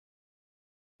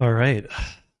All right. In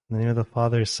the name of the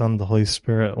Father, Son, the Holy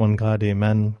Spirit, one God,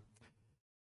 amen.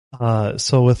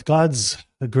 So with God's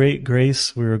great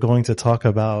grace, we were going to talk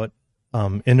about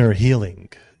inner healing,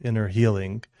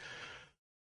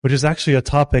 which is actually a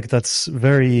topic that's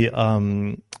very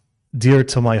dear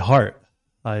to my heart.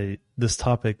 This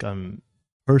topic I'm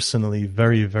personally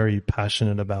very, very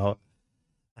passionate about.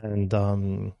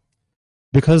 And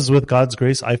because with God's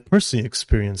grace, I've personally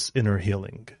experienced inner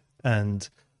healing. And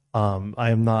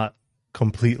I am not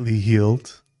completely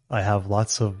healed. I have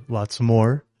lots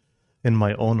more in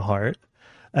my own heart,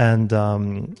 and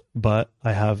but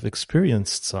I have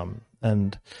experienced some.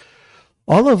 And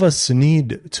all of us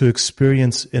need to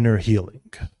experience inner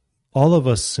healing. All of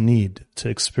us need to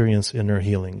experience inner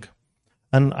healing.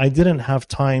 And I didn't have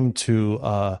time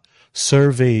to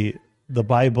survey the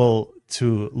Bible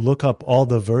to look up all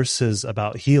the verses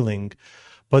about healing,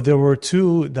 but there were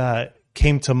two that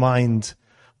came to mind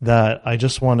that I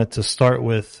just wanted to start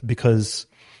with, because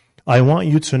I want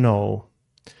you to know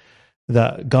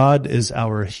that God is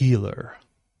our healer.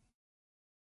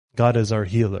 God is our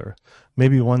healer.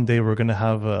 Maybe one day we're going to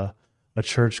have a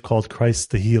church called Christ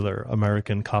the Healer,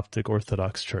 American Coptic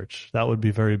Orthodox Church. That would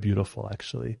be very beautiful,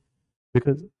 actually.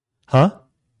 Because,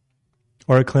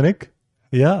 or a clinic?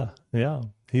 Yeah.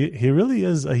 He really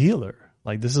is a healer.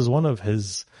 Like, this is one of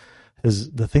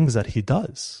the things that he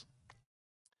does.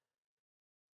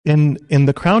 In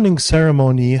the crowning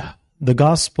ceremony, the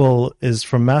gospel is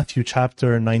from Matthew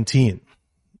chapter 19.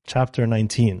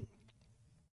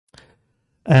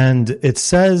 And it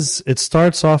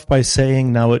starts off by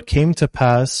saying, "Now it came to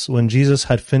pass, when Jesus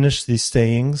had finished these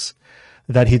sayings,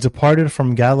 that he departed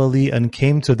from Galilee and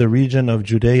came to the region of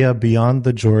Judea beyond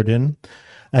the Jordan,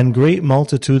 and great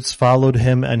multitudes followed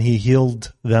him, and he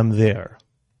healed them there.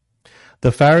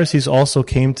 The Pharisees also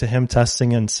came to him, testing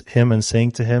him and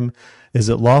saying to him, 'Is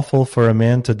it lawful for a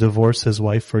man to divorce his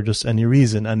wife for just any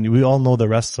reason?'" And we all know the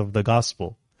rest of the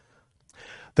gospel.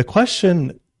 The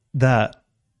question that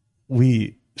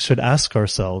we should ask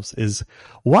ourselves is,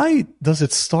 why does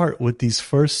it start with these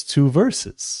first two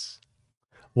verses?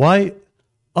 Why?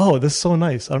 Oh, this is so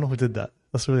nice. I don't know who did that.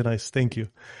 That's really nice. Thank you.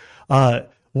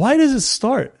 Why does it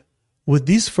start with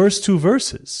these first two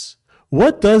verses?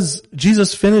 What does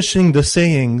Jesus finishing the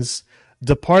sayings,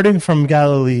 departing from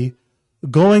Galilee,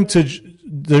 going to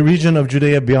the region of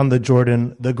Judea beyond the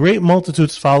Jordan, the great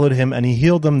multitudes followed him and he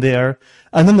healed them there,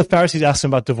 and then the Pharisees asked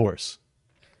him about divorce?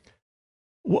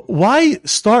 Why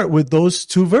start with those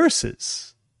two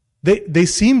verses? They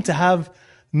seem to have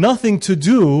nothing to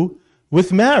do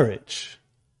with marriage.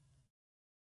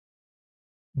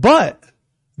 But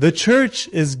the church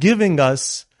is giving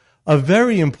us a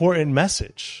very important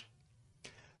message,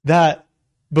 that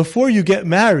before you get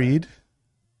married,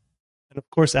 and of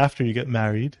course after you get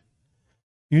married,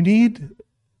 you need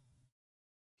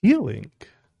healing.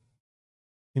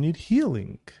 You need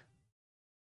healing.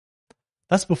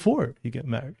 That's before you get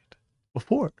married.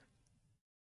 Before.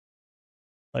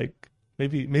 Like,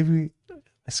 maybe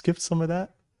I skipped some of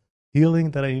that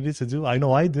healing that I needed to do. I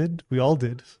know I did. We all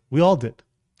did.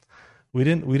 We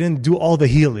didn't do all the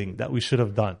healing that we should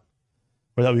have done,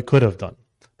 or that we could have done.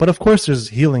 But of course there's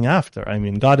healing after. I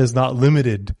mean, God is not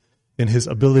limited in his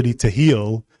ability to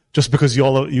heal just because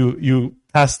you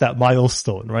passed that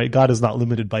milestone, right? God is not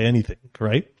limited by anything,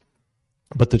 right?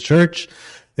 But the church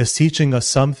is teaching us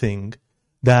something,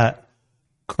 that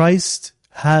Christ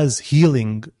has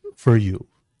healing for you,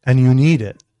 and you need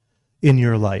it in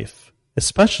your life,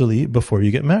 especially before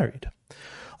you get married.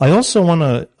 I also want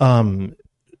to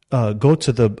go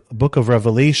to the book of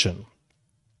Revelation,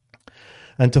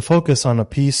 and to focus on a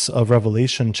piece of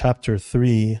Revelation chapter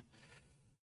 3,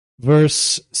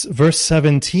 verse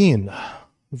 17.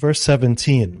 Verse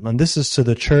 17. And this is to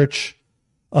the church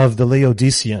of the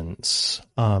Laodiceans.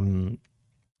 And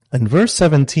verse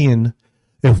 17,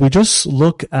 if we just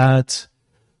look at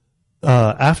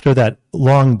after that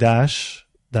long dash,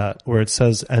 that where it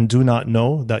says, "And do not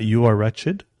know that you are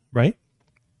wretched," right?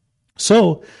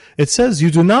 So it says,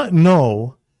 "You do not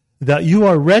know that you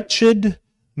are wretched,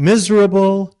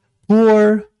 miserable,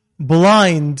 poor,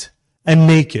 blind, and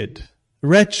naked."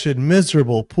 Wretched,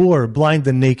 miserable, poor, blind,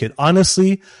 and naked.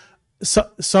 Honestly,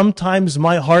 sometimes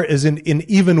my heart is in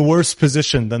even worse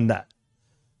position than that.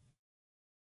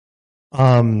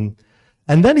 And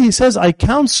then he says, "I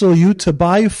counsel you to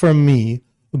buy from me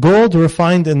gold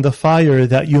refined in the fire,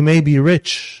 that you may be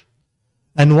rich,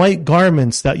 and white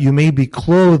garments, that you may be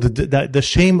clothed, that the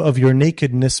shame of your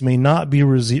nakedness may not be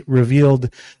revealed,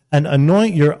 and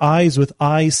anoint your eyes with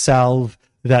eye salve,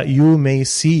 that you may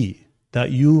see."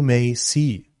 That you may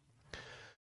see.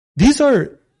 These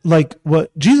are like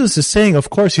what Jesus is saying, of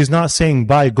course, he's not saying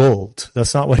buy gold.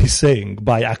 That's not what he's saying,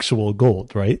 buy actual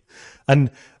gold, right?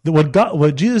 And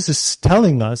what Jesus is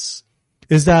telling us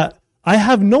is that I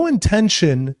have no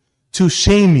intention to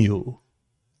shame you.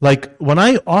 Like when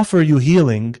I offer you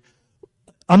healing,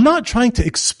 I'm not trying to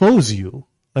expose you.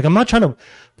 Like I'm not trying to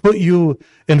put you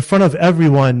in front of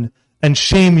everyone and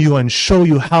shame you and show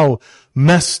you how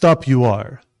messed up you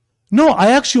are. No,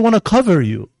 I actually want to cover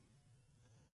you.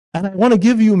 And I want to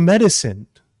give you medicine.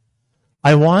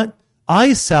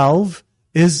 Eye salve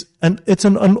it's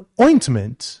an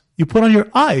ointment you put on your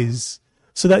eyes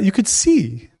so that you could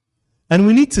see. And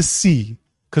we need to see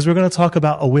because we're going to talk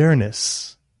about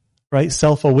awareness, right?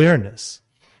 Self-awareness.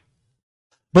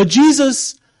 But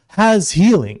Jesus has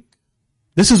healing.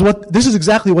 This is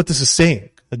exactly what this is saying.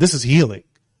 That this is healing,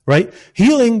 right?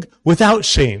 Healing without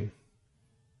shame.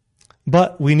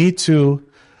 But we need to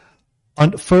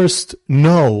first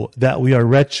know that we are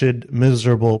wretched,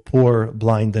 miserable, poor,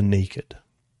 blind, and naked.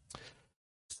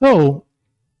 So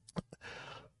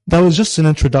that was just an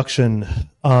introduction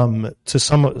to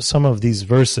some of these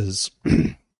verses.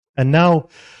 And now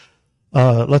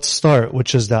let's start,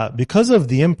 which is that because of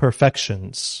the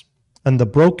imperfections and the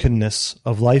brokenness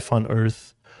of life on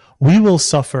earth, we will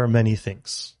suffer many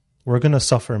things. We're going to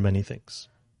suffer many things.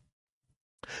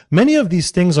 Many of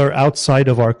these things are outside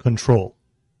of our control.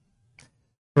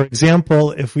 For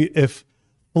example, if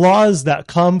flaws that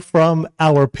come from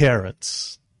our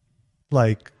parents,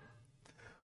 like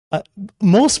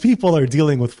most people are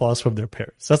dealing with flaws from their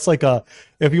parents. That's like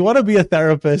if you want to be a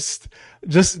therapist,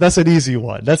 that's an easy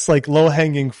one. That's like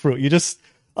low-hanging fruit. You just,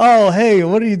 oh, hey,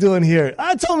 what are you doing here?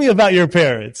 Tell me about your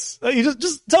parents. You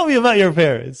just tell me about your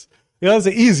parents. That's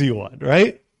an easy one,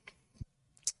 right?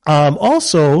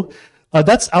 Also,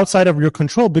 that's outside of your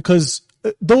control because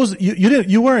those you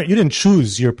didn't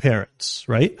choose your parents,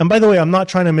 right? And by the way, I'm not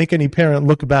trying to make any parent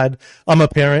look bad. I'm a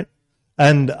parent,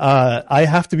 and I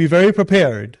have to be very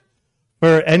prepared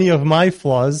for any of my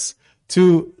flaws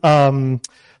to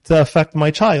affect my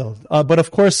child. But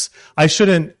of course, I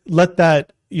shouldn't let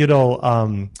that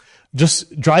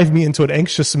just drive me into an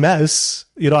anxious mess.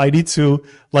 I need to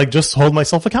just hold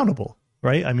myself accountable.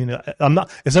 Right? I mean,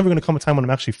 it's never going to come a time when I'm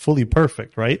actually fully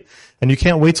perfect, right? And you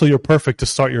can't wait till you're perfect to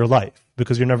start your life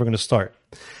because you're never going to start.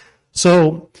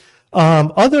 So,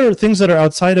 other things that are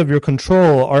outside of your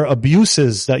control are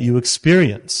abuses that you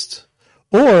experienced.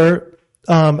 Or,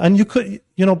 and you could,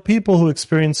 people who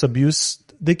experience abuse,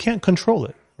 they can't control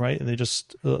it, right? They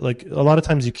just, a lot of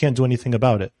times you can't do anything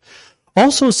about it.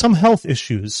 Also, some health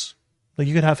issues. Like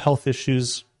you could have health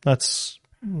issues. That's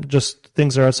just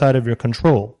things that are outside of your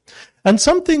control. And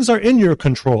some things are in your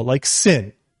control, like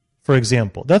sin, for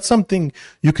example. That's something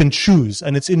you can choose,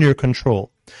 and it's in your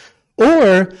control.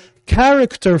 Or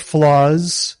character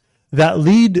flaws that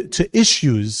lead to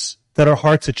issues that are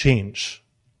hard to change.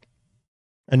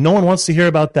 And no one wants to hear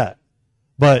about that.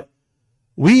 But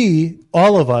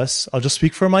all of us, I'll just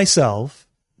speak for myself,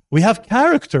 we have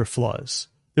character flaws.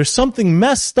 There's something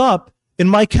messed up in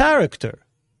my character,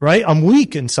 right? I'm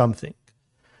weak in something.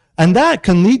 And that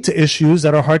can lead to issues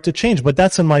that are hard to change, but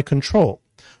that's in my control.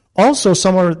 Also,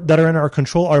 some that are in our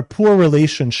control are poor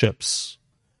relationships.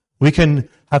 We can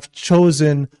have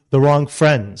chosen the wrong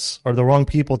friends or the wrong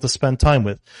people to spend time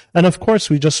with. And of course,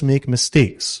 we just make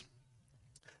mistakes.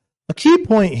 A key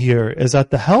point here is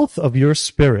that the health of your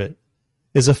spirit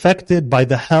is affected by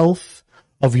the health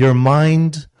of your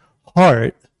mind,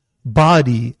 heart,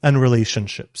 body, and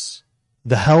relationships.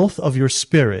 The health of your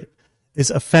spirit is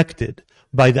affected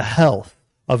by the health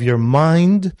of your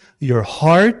mind, your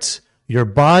heart, your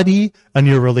body, and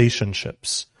your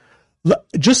relationships.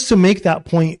 Just to make that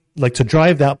point, to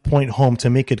drive that point home, to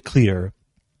make it clear,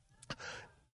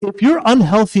 if you're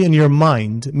unhealthy in your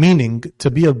mind, meaning, to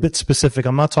be a bit specific,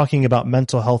 I'm not talking about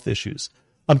mental health issues.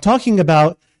 I'm talking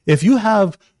about if you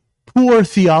have poor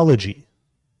theology,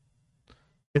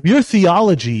 if your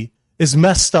theology is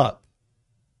messed up,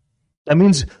 that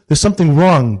means there's something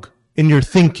wrong in your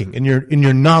thinking, in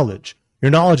your knowledge.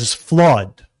 Your knowledge is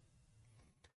flawed.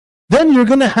 Then you're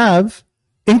going to have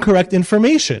incorrect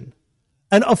information.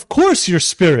 And of course your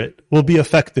spirit will be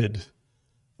affected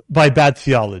by bad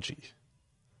theology.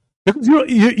 Because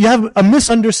you have a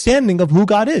misunderstanding of who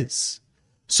God is.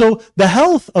 So the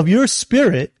health of your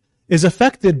spirit is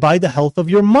affected by the health of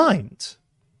your mind.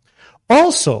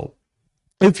 Also,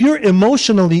 if you're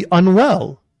emotionally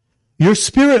unwell, your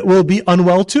spirit will be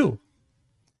unwell too.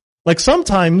 Like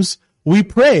sometimes we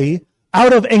pray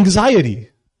out of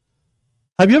anxiety.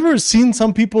 Have you ever seen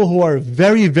some people who are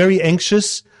very, very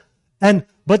anxious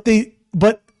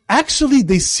but actually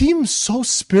they seem so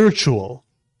spiritual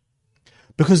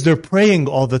because they're praying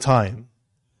all the time.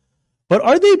 But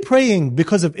are they praying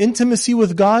because of intimacy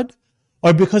with God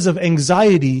or because of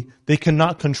anxiety they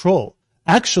cannot control?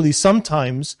 Actually,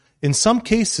 sometimes, in some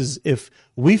cases, if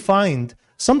we find,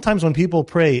 sometimes when people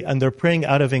pray and they're praying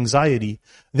out of anxiety,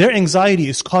 their anxiety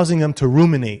is causing them to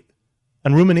ruminate.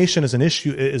 And rumination is an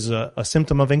issue, is a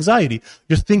symptom of anxiety.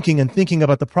 You're thinking and thinking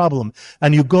about the problem.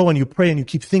 And you go and you pray and you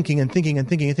keep thinking and thinking and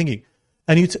thinking and thinking.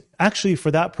 And actually,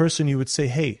 for that person, you would say,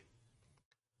 hey,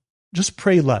 just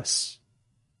pray less.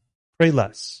 Pray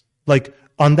less. Like,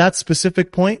 on that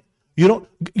specific point,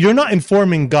 you're not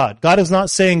informing God. God is not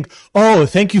saying, oh,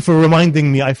 thank you for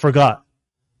reminding me, I forgot.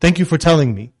 Thank you for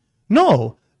telling me.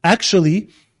 No, actually,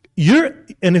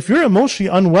 if you're emotionally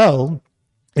unwell,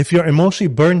 if you're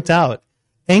emotionally burnt out,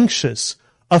 anxious,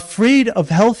 afraid of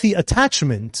healthy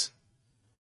attachment,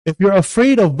 if you're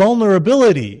afraid of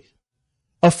vulnerability,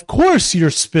 of course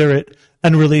your spirit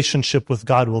and relationship with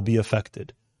God will be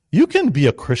affected. You can be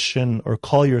a Christian or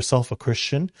call yourself a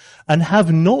Christian and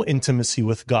have no intimacy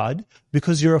with God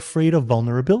because you're afraid of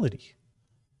vulnerability.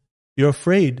 You're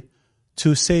afraid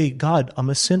to say, God, I'm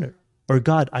a sinner. Or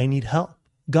God, I need help.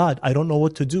 God, I don't know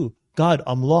what to do. God,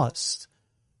 I'm lost.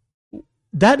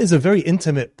 That is a very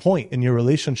intimate point in your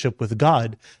relationship with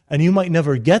God, and you might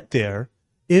never get there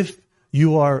if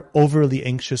you are overly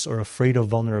anxious or afraid of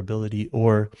vulnerability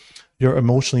or you're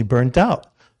emotionally burnt out.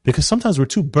 Because sometimes we're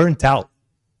too burnt out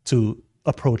to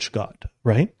approach God,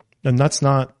 right? And that's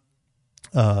not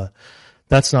right.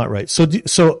 So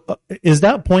is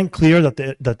that point clear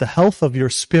that the health of your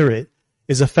spirit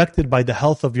is affected by the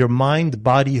health of your mind,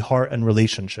 body, heart, and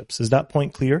relationships? Is that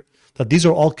point clear? That these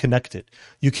are all connected.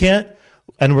 You can't,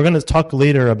 and we're going to talk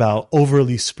later about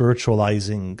overly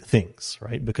spiritualizing things,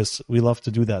 right? Because we love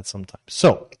to do that sometimes.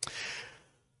 So,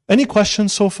 any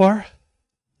questions so far?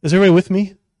 Is everybody with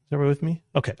me?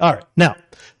 Okay, all right. Now,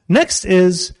 next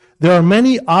is, there are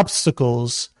many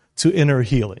obstacles to inner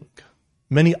healing.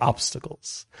 Many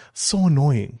obstacles. So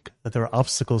annoying that there are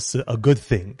obstacles to a good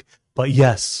thing. But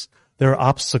yes, there are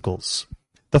obstacles.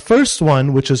 The first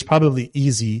one, which is probably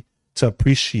easy to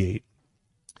appreciate,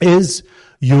 is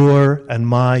your and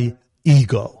my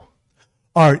ego.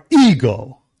 Our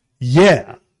ego.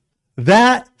 Yeah.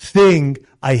 That thing,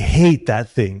 I hate that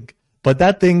thing. But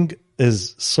that thing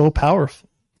is so powerful.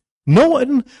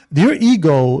 Your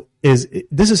ego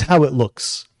this is how it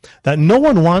looks. That no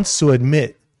one wants to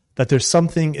admit that there's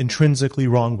something intrinsically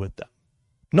wrong with them.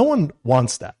 No one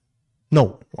wants that. No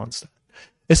one wants that.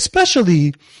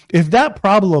 Especially if that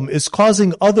problem is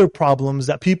causing other problems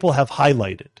that people have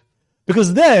highlighted.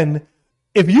 Because then,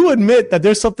 if you admit that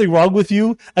there's something wrong with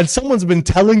you and someone's been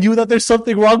telling you that there's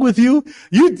something wrong with you,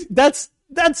 that's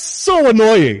so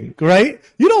annoying, right?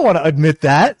 You don't want to admit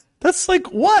that. That's like,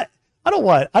 what? I don't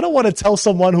want to tell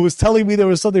someone who was telling me there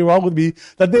was something wrong with me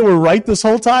that they were right this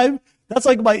whole time. That's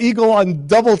like my ego on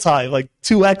double time, like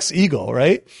 2x ego,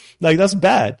 right? Like, that's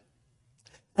bad.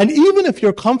 And even if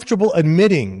you're comfortable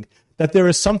admitting that there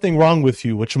is something wrong with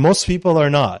you, which most people are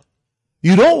not,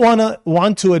 you don't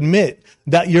want to admit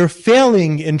that you're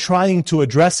failing in trying to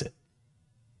address it.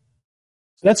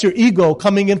 So that's your ego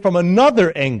coming in from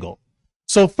another angle.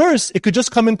 So first, it could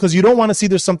just come in because you don't want to see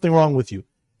there's something wrong with you.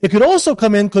 It could also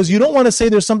come in because you don't want to say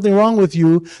there's something wrong with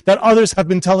you that others have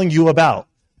been telling you about.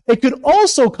 It could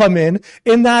also come in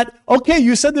that, okay,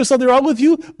 you said there's something wrong with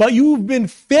you, but you've been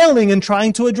failing in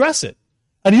trying to address it.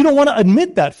 And you don't want to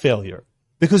admit that failure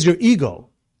because your ego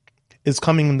is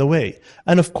coming in the way.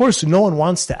 And of course, no one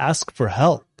wants to ask for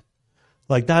help.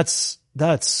 Like, that's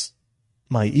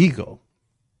my ego.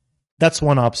 That's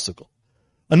one obstacle.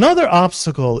 Another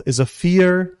obstacle is a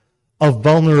fear of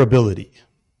vulnerability.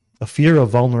 A fear of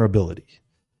vulnerability.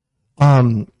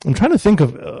 I'm trying to think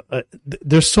of,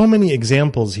 there's so many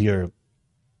examples here.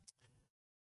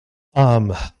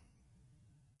 I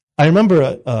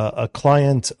remember a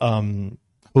client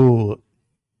who,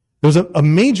 there was a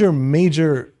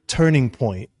major turning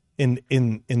point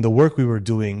in the work we were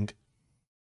doing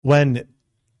when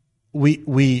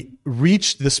we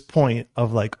reached this point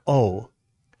of like, oh,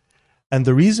 and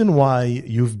the reason why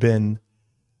you've been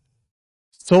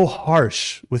so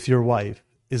harsh with your wife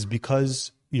is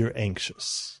because you're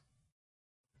anxious.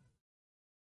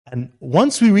 And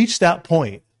once we reached that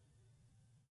point,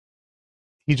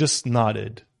 he just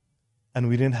nodded, and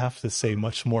we didn't have to say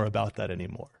much more about that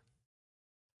anymore.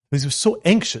 Because he was so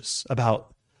anxious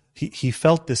about, he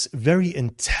felt this very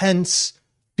intense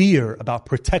fear about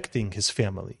protecting his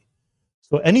family.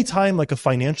 So anytime like a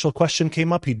financial question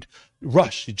came up, he'd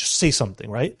rush, he'd just say something,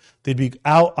 right? They'd be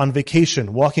out on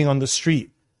vacation, walking on the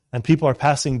street, and people are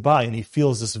passing by, and he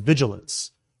feels this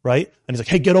vigilance, right? And he's like,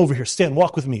 hey, get over here, stand,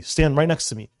 walk with me, stand right next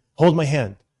to me, hold my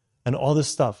hand, and all this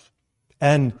stuff.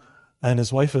 And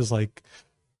his wife is like,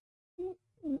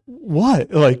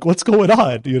 what? Like, what's going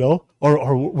on? You know,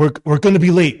 or we're going to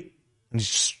be late. And he's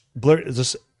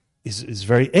just is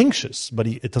very anxious, but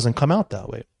it doesn't come out that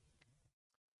way.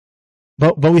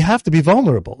 But we have to be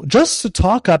vulnerable. Just to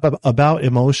talk about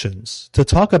emotions, to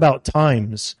talk about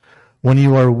times when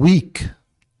you are weak,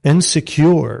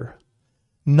 insecure,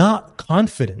 not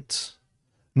confident,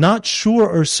 not sure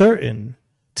or certain,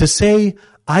 to say,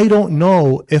 I don't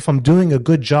know if I'm doing a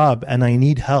good job and I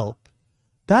need help,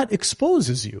 that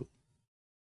exposes you.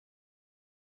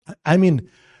 I mean,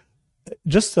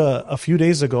 just a few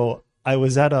days ago, I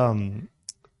was at a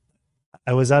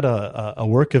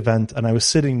work event, and I was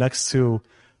sitting next to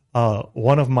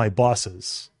one of my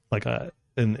bosses. Like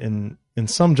in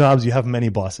some jobs, you have many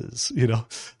bosses, you know.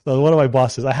 So one of my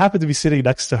bosses, I happened to be sitting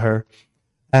next to her,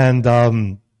 and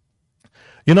we're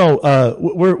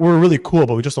really cool,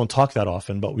 but we just don't talk that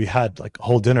often. But we had like a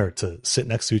whole dinner to sit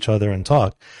next to each other and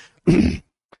talk,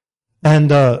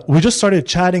 and we just started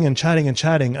chatting, and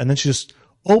then she just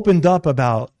opened up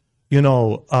about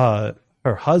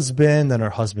her husband and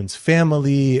her husband's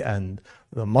family and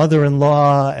the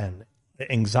mother-in-law and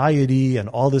anxiety and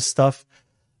all this stuff.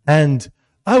 And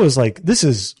I was like, this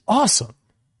is awesome.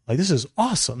 Like, this is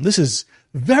awesome. This is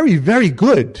very, very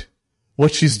good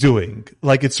what she's doing.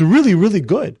 Like, it's really, really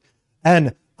good.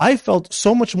 And I felt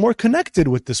so much more connected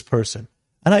with this person.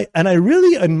 And I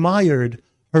really admired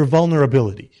her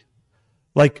vulnerability.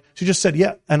 Like, she just said,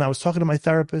 yeah. And I was talking to my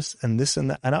therapist and this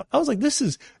and that. And I was like, this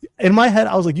is, in my head,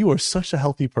 I was like, you are such a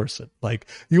healthy person. Like,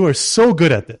 you are so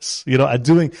good at this, at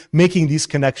making these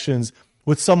connections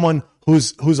with someone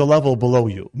who's a level below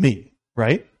you, me,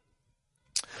 right?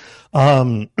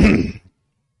 That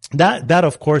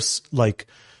of course, like,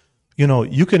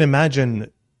 you can imagine,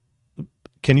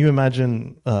 can you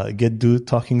imagine, Geddu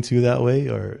talking to you that way,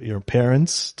 or your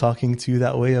parents talking to you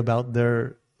that way about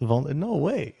their no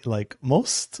way. Like,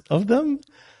 most of them,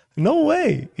 no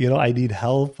way. I need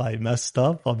help. I messed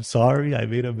up. I'm sorry. I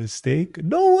made a mistake.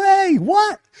 No way.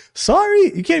 What? Sorry?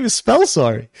 You can't even spell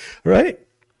sorry, right?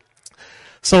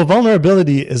 So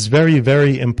vulnerability is very,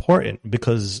 very important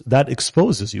because that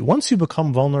exposes you. Once you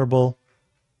become vulnerable,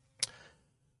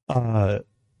 the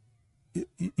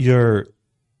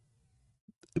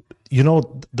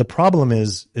problem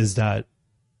is that,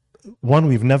 one,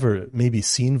 we've never maybe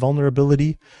seen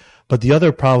vulnerability, but the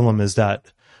other problem is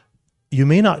that you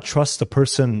may not trust the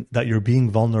person that you're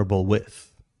being vulnerable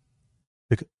with.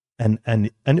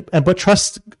 But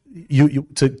trust, you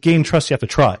to gain trust, you have to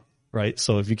try, right?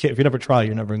 So if you never try,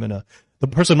 you're never gonna, the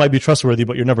person might be trustworthy,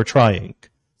 but you're never trying.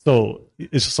 So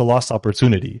it's just a lost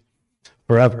opportunity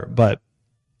forever. But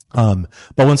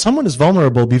when someone is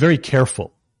vulnerable, be very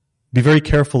careful. Be very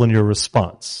careful in your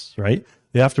response, right?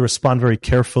 You have to respond very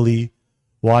carefully.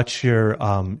 Watch your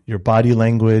body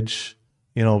language.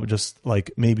 Just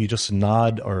like maybe just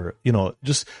nod, or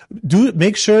just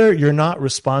make sure you're not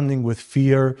responding with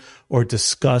fear or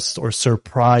disgust or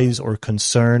surprise or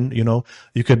concern.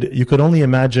 You could only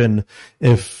imagine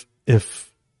if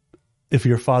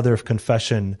your father of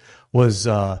confession was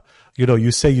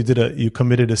you say you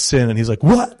committed a sin, and he's like,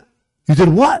 what? You did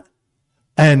what?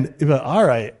 And you're like, all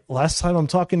right, last time I'm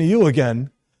talking to you again.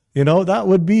 That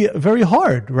would be very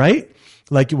hard, right?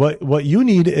 Like, what you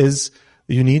need is,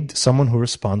 you need someone who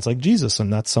responds like Jesus,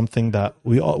 and that's something that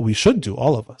we should do,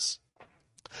 all of us.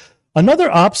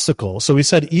 Another obstacle, so we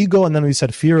said ego, and then we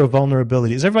said fear of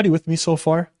vulnerability. Is everybody with me so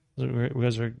far? You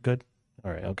guys are good?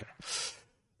 All right, okay.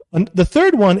 And the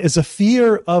third one is a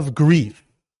fear of grief.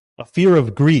 A fear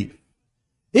of grief.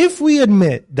 If we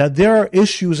admit that there are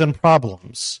issues and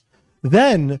problems,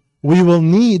 then we will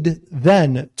need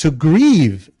then to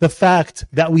grieve the fact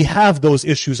that we have those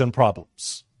issues and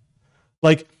problems.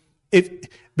 Like,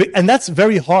 and that's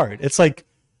very hard. It's like,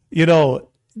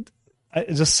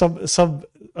 just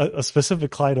a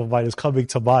specific client of mine is coming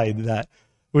to mind that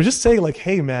we're just saying, like,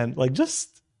 hey man, like,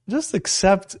 just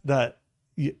accept that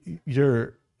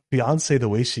your fiance the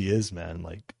way she is, man.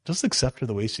 Like, just accept her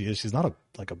the way she is. She's not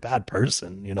a bad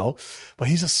person, but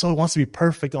he just so wants to be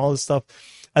perfect and all this stuff.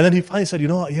 And then he finally said,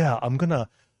 yeah, I'm going to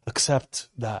accept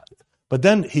that. But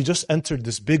then he just entered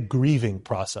this big grieving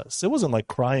process. It wasn't like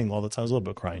crying all the time. It was a little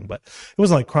bit of crying, but it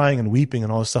wasn't like crying and weeping and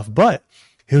all this stuff. But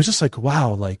he was just like,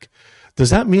 wow, like, does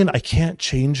that mean I can't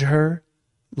change her?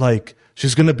 Like,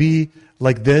 she's going to be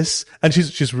like this? And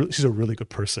she's a really good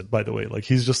person, by the way. Like,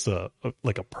 he's just a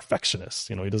perfectionist.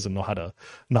 He doesn't know how to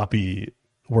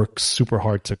work super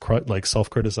hard to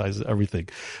self-criticize everything.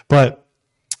 But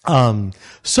When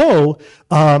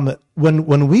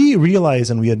we realize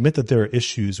and we admit that there are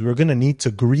issues, we're going to need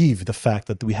to grieve the fact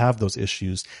that we have those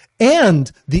issues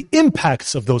and the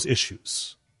impacts of those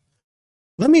issues.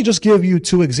 Let me just give you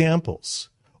two examples.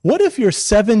 What if you're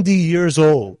 70 years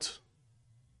old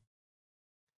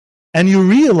and you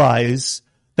realize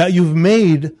that you've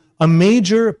made a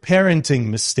major parenting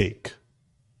mistake?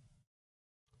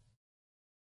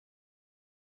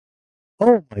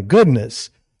 Oh my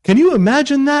goodness. Can you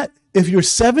imagine that? If you're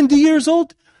 70 years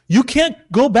old, you can't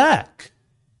go back.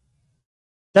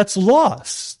 That's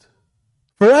lost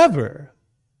forever.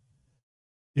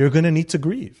 You're going to need to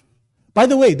grieve. By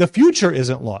the way, the future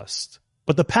isn't lost,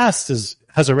 but the past has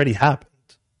already happened.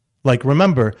 Like,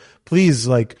 remember, please,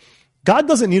 like, God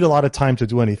doesn't need a lot of time to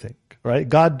do anything, right?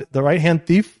 God, the right-hand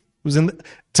thief,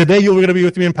 today you're going to be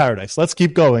with me in paradise. Let's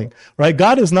keep going, right?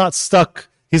 God is not stuck.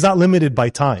 He's not limited by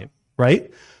time,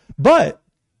 right? But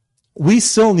we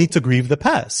still need to grieve the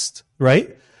past,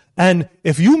 right? And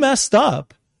if you messed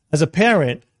up as a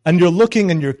parent and you're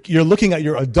looking at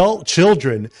your adult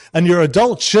children and your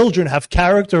adult children have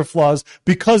character flaws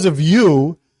because of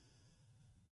you,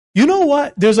 you know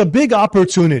what? There's a big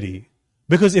opportunity,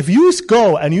 because if you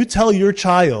go and you tell your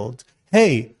child,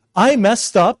 hey, I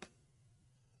messed up,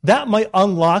 that might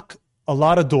unlock a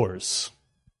lot of doors,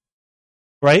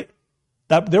 right?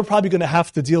 That they're probably going to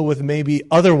have to deal with, maybe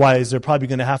otherwise they're probably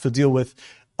going to have to deal with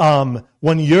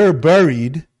when you're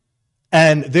buried,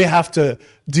 and they have to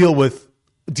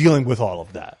dealing with all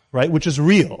of that, right? Which is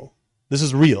real. This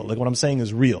is real. Like, what I'm saying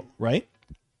is real, right?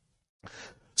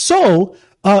 So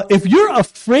if you're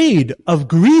afraid of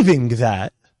grieving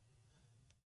that,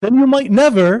 then you might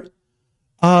never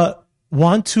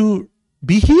want to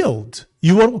be healed.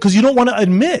 You won't, because you don't want to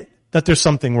admit that there's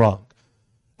something wrong.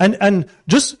 And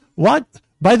just what,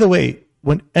 by the way,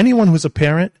 when anyone who's a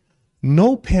parent,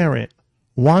 no parent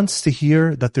wants to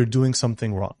hear that they're doing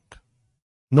something wrong.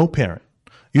 No parent.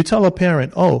 You tell a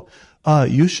parent,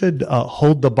 you should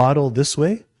hold the bottle this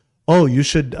way. Oh, you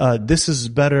should, this is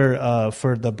better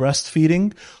for the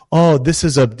breastfeeding. Oh, this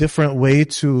is a different way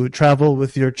to travel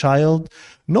with your child.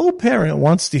 No parent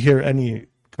wants to hear any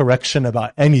correction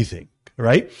about anything,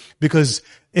 right? Because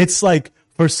it's like,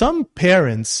 for some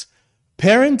parents,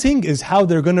 parenting is how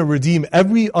they're going to redeem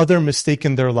every other mistake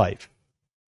in their life,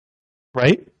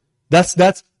 right?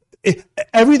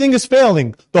 Everything is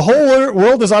failing. The whole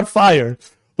world is on fire.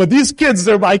 But these kids,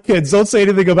 they're my kids. Don't say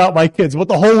anything about my kids. But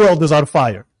the whole world is on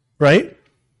fire, right?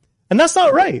 And that's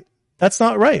not right. That's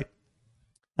not right.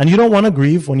 And you don't want to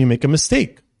grieve when you make a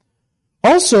mistake.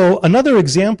 Also, another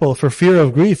example for fear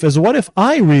of grief is, what if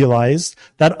I realized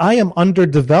that I am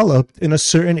underdeveloped in a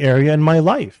certain area in my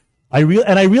life?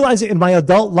 And I realize it in my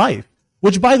adult life,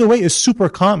 which, by the way, is super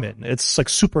common. It's like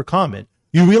super common.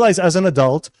 You realize as an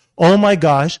adult, oh my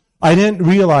gosh, I didn't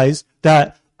realize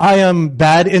that I am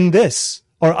bad in this,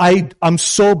 or I'm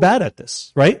so bad at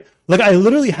this, right? Like, I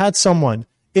literally had someone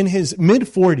in his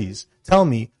mid-40s tell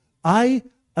me, I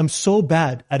am so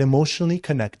bad at emotionally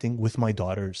connecting with my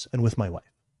daughters and with my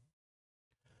wife.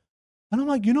 And I'm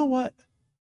like, you know what?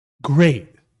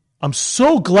 Great. I'm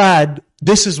so glad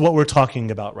this is what we're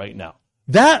talking about right now.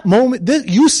 That moment,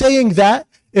 you saying that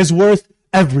is worth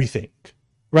everything,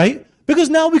 right? Because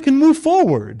now we can move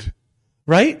forward,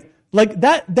 right? Like,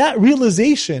 that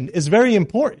realization is very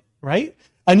important, right?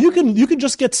 And you can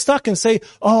just get stuck and say,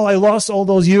 oh, I lost all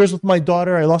those years with my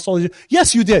daughter. I lost all those years.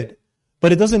 Yes, you did.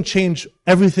 But it doesn't change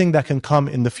everything that can come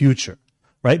in the future,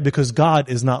 right? Because God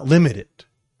is not limited,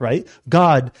 right?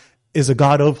 God is a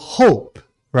God of hope,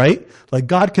 right? Like,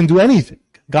 God can do anything.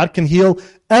 God can heal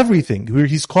everything.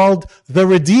 He's called the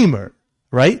Redeemer,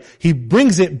 right? He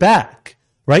brings it back,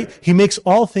 right? He makes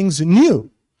all things new,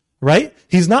 right?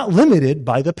 He's not limited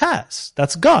by the past.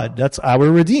 That's God. That's our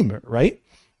Redeemer, right?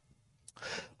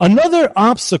 Another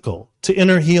obstacle to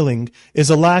inner healing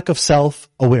is a lack of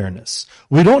self-awareness.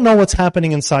 We don't know what's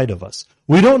happening inside of us.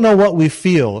 We don't know what we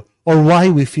feel or why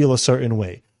we feel a certain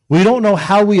way. We don't know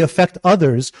how we affect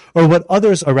others or what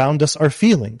others around us are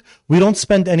feeling. We don't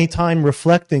spend any time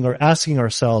reflecting or asking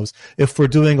ourselves if we're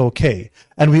doing okay.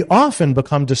 And we often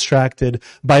become distracted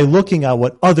by looking at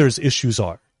what others' issues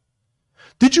are.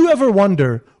 Did you ever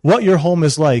wonder what your home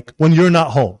is like when you're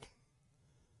not home?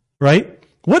 Right?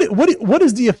 What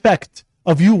is the effect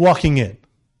of you walking in?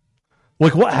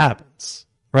 Like, what happens?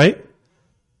 Right?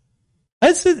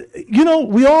 I said,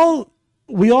 we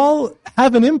all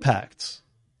have an impact,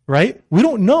 right? We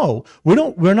don't know.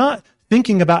 We're not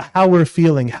thinking about how we're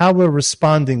feeling, how we're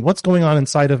responding, what's going on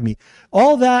inside of me.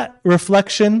 All that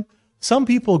reflection, some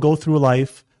people go through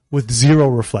life with zero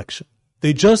reflection.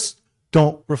 They just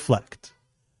don't reflect.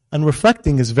 And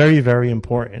reflecting is very, very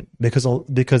important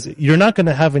because you're not going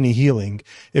to have any healing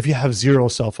if you have zero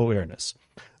self-awareness.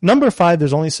 Number 5,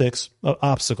 there's only 6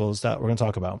 obstacles that we're going to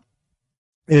talk about,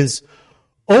 is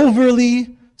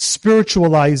overly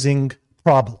spiritualizing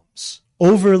problems.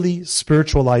 Overly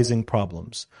spiritualizing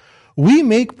problems. We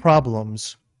make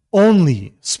problems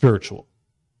only spiritual.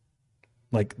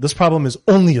 Like, this problem is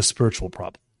only a spiritual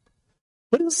problem.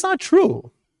 But it's not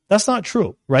true. That's not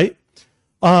true, right?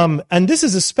 And this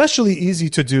is especially easy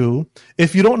to do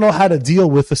if you don't know how to deal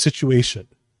with the situation.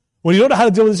 When you don't know how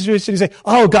to deal with the situation, you say,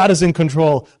 oh, God is in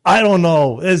control. I don't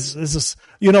know. Is this,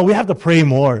 we have to pray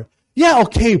more. Yeah,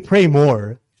 okay, pray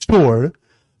more. Sure.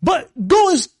 But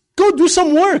go do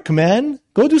some work, man.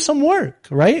 Go do some work,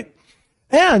 right?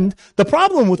 And the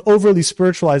problem with overly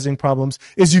spiritualizing problems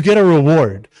is you get a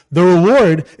reward. The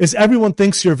reward is everyone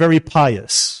thinks you're very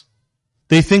pious.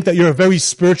 They think that you're a very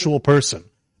spiritual person.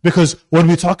 Because when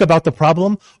we talk about the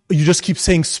problem, you just keep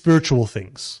saying spiritual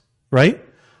things, right?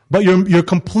 But you're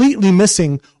completely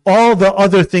missing all the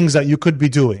other things that you could be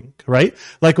doing, right?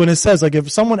 Like when it says, like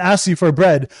if someone asks you for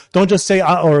bread, don't just say,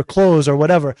 or clothes or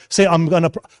whatever. Say,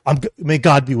 may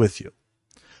God be with you.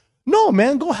 No,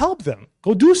 man, go help them.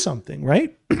 Go do something,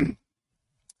 right?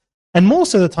 And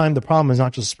most of the time, the problem is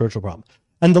not just a spiritual problem.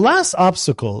 And the last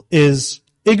obstacle is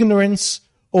ignorance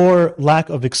or lack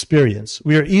of experience.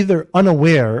 We are either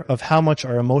unaware of how much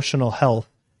our emotional health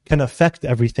can affect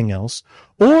everything else,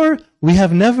 or we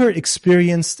have never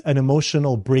experienced an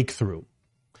emotional breakthrough.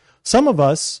 Some of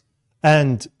us,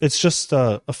 and it's just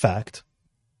a fact,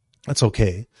 that's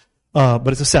okay, but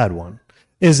it's a sad one,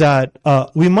 is that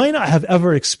we might not have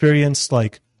ever experienced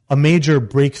like a major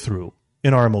breakthrough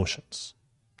in our emotions.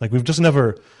 Like we've just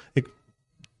never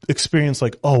experienced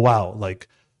like, oh wow, like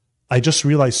I just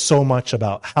realized so much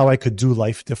about how I could do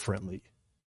life differently.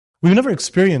 We've never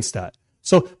experienced that.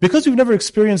 So because we've never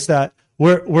experienced that,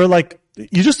 we're like,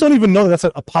 you just don't even know that's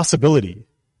a possibility.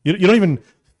 You don't even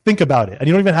think about it. And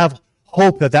you don't even have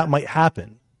hope that might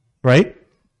happen, right?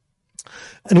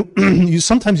 And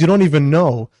sometimes you don't even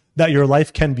know that your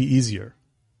life can be easier.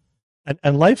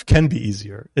 And life can be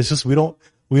easier. It's just we don't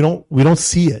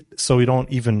see it, so we don't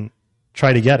even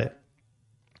try to get it.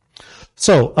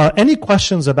 So, any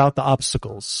questions about the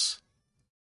obstacles?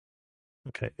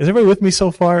 Okay, is everybody with me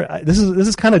so far? This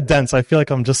is kind of dense. I feel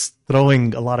like I'm just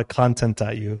throwing a lot of content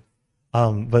at you,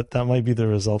 but that might be the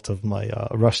result of my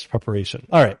rushed preparation.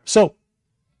 All right, so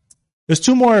there's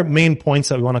 2 more main points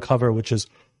that we want to cover, which is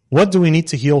what do we need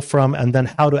to heal from, and then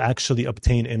how to actually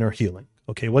obtain inner healing.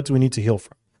 Okay, what do we need to heal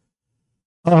from?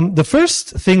 The first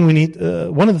thing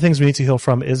one of the things we need to heal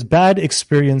from is bad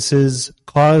experiences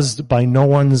caused by no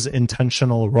one's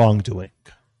intentional wrongdoing.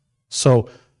 So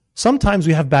sometimes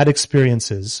we have bad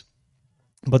experiences,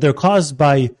 but they're caused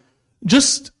by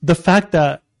just the fact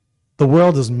that the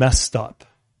world is messed up.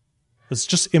 It's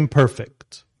just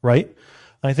imperfect, right?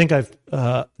 I think there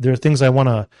are things I want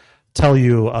to tell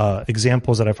you,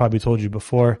 examples that I've probably told you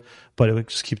before, but it would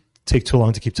just take too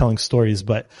long to keep telling stories.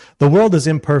 But the world is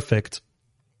imperfect.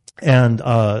 And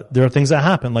there are things that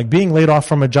happen, like being laid off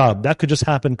from a job. That could just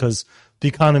happen because the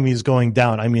economy is going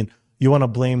down. I mean, you want to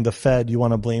blame the Fed, you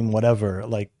want to blame whatever.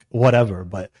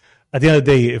 But at the end of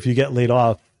the day, if you get laid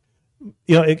off,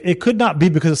 it could not be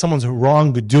because of someone's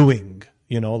wrongdoing,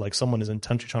 like someone is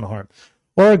intentionally trying to harm.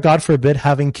 Or, God forbid,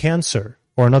 having cancer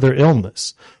or another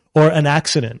illness or an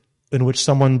accident in which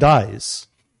someone dies.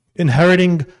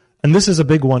 Inheriting, and this is a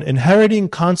big one, inheriting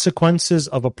consequences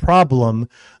of a problem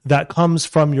that comes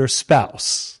from your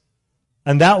spouse.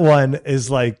 And that one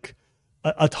is like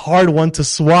a hard one to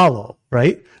swallow,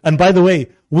 right? And by the way,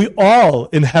 we all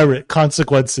inherit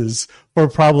consequences for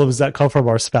problems that come from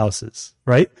our spouses,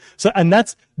 right? So, and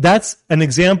that's an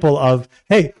example of,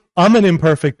 hey, I'm an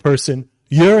imperfect person,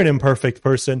 you're an imperfect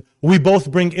person, we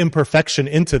both bring imperfection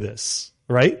into this,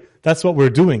 right? That's what we're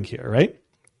doing here, right?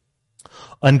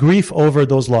 And grief over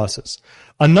those losses.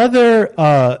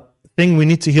 Another thing we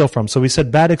need to heal from. So we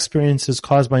said bad experiences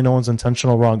caused by no one's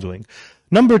intentional wrongdoing.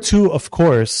 Number 2, of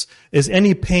course, is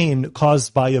any pain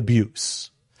caused by abuse.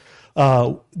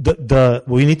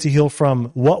 We need to heal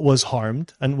from what was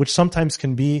harmed, and which sometimes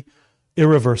can be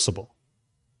irreversible.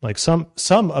 Like some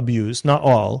abuse, not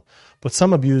all, but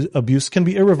some abuse can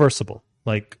be irreversible.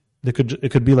 Like it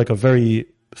could be like a very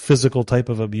physical type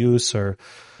of abuse, or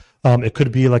it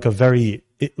could be like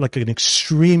an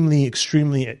extremely,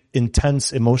 extremely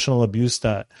intense emotional abuse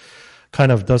that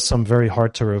kind of does some very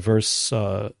hard to reverse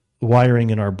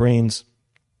wiring in our brains.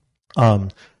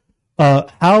 How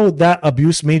that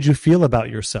abuse made you feel about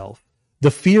yourself,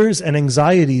 the fears and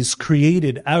anxieties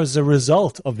created as a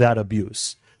result of that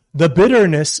abuse, the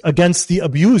bitterness against the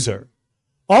abuser,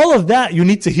 All of that you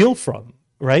need to heal from,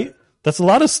 right? That's a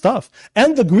lot of stuff.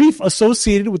 And the grief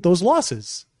associated with those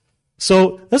losses.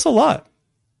 So that's a lot.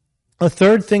 A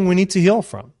third thing we need to heal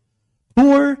from: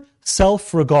 poor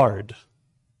self-regard.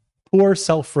 Poor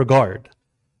self-regard.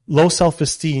 Low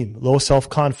self-esteem, low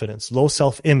self-confidence, low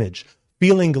self-image,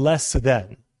 feeling less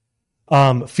than,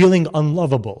 feeling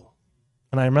unlovable.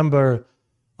 And I remember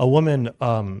a woman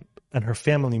and her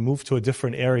family moved to a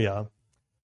different area,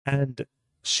 and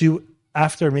she,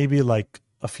 after maybe like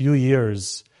a few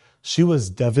years, she was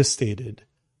devastated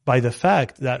by the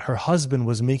fact that her husband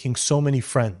was making so many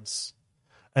friends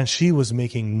and she was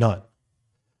making none.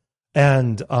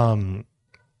 And and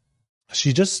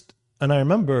I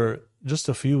remember just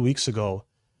a few weeks ago,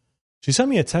 she sent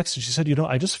me a text and she said,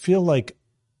 I just feel like,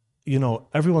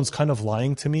 everyone's kind of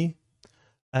lying to me,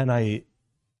 and I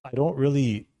don't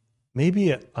really,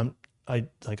 maybe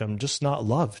I'm just not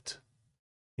loved,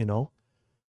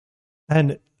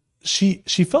 and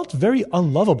she felt very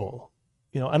unlovable,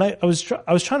 and I was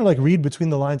trying to like read between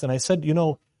the lines, and I said,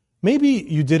 maybe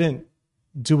you didn't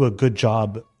do a good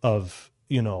job of,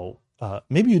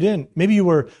 maybe you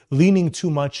were leaning too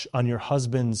much on your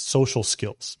husband's social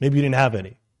skills. Maybe you didn't have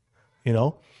any,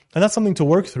 and that's something to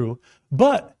work through.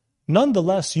 But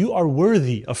nonetheless, you are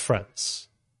worthy of friends.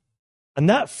 And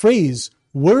that phrase,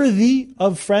 worthy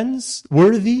of friends,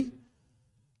 worthy,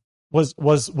 was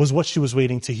what she was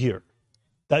waiting to hear.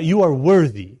 That you are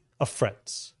worthy of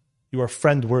friends. You are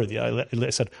friend worthy. I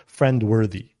said friend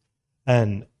worthy.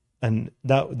 And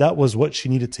that was what she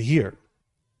needed to hear.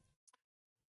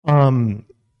 And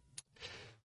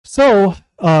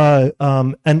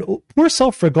poor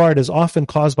self-regard is often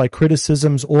caused by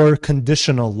criticisms or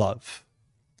conditional love.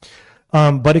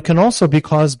 But it can also be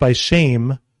caused by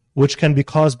shame, which can be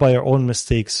caused by our own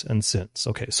mistakes and sins.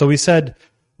 Okay, so we said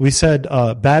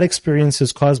bad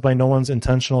experiences caused by no one's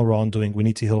intentional wrongdoing. We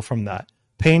need to heal from that.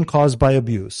 Pain caused by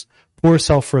abuse. Poor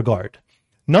self-regard.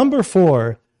 Number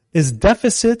 4 is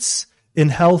deficits in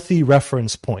healthy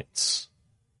reference points,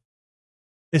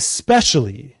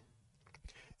 especially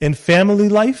in family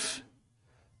life,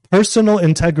 personal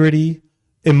integrity,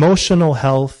 emotional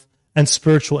health, and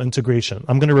spiritual integration.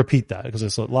 I'm going to repeat that because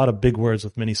it's a lot of big words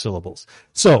with many syllables.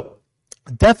 So,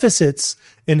 deficits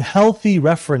in healthy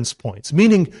reference points,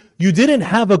 meaning you didn't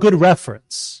have a good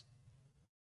reference.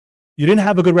 You didn't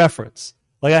have a good reference.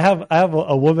 Like I have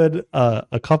a woman,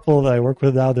 a couple that I work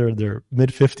with now, they're in their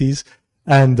mid-50s,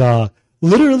 and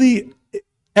literally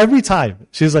every time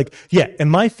she's like, yeah, in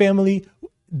my family,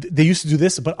 they used to do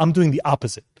this, but I'm doing the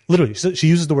opposite. Literally, she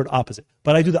uses the word opposite,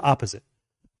 but I do the opposite.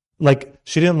 Like,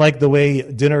 she didn't like the way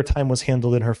dinner time was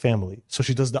handled in her family, so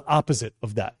she does the opposite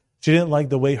of that. She didn't like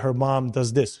the way her mom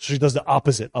does this, so she does the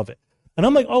opposite of it. And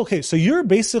I'm like, okay, so your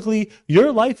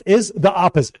life is the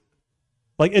opposite.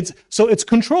 Like, it's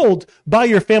controlled by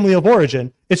your family of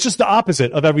origin. It's just the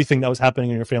opposite of everything that was happening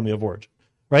in your family of origin,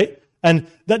 right? And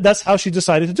that's how she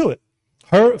decided to do it.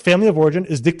 Her family of origin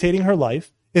is dictating her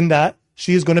life in that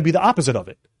she is going to be the opposite of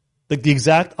it. Like the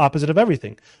exact opposite of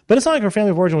everything. But it's not like her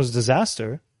family of origin was a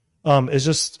disaster. It's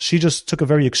just, she just took a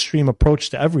very extreme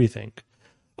approach to everything.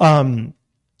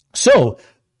 So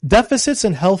deficits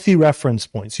in healthy reference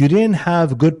points. You didn't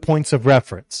have good points of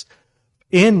reference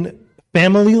in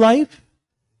family life,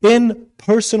 in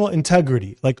personal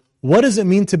integrity. Like, what does it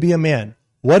mean to be a man?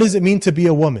 What does it mean to be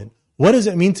a woman? What does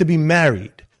it mean to be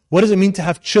married? What does it mean to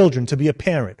have children, to be a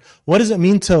parent? What does it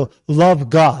mean to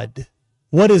love God?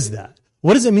 What is that?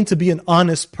 What does it mean to be an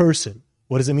honest person?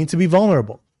 What does it mean to be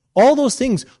vulnerable? All those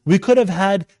things, we could have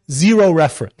had zero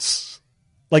reference.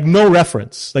 Like no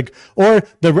reference. Like, or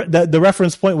the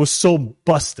reference point was so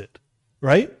busted,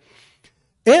 right?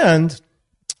 And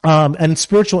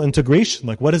spiritual integration.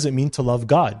 Like, what does it mean to love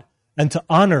God and to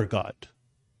honor God,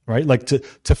 right? Like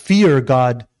to fear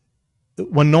God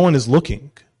when no one is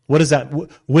looking. What is that?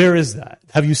 Where is that?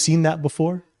 Have you seen that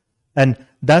before? And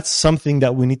that's something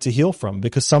that we need to heal from,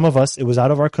 because some of us, it was out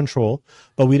of our control,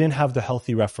 but we didn't have the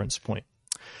healthy reference point.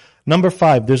 Number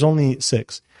 5, there's only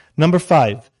 6. Number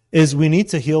 5 is we need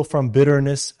to heal from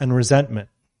bitterness and resentment.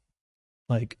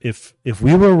 Like, if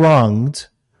we were wronged,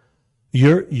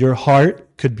 your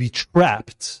heart could be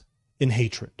trapped in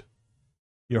hatred.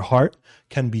 Your heart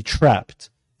can be trapped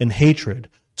in hatred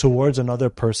towards another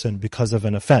person because of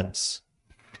an offense.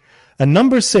 And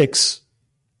number 6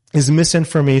 is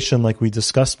misinformation, like we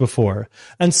discussed before.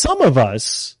 And some of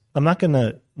us, I'm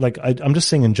just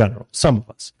saying in general, some of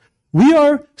us, we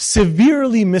are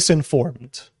severely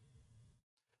misinformed.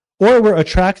 Or we're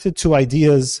attracted to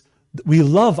ideas, we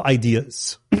love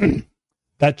ideas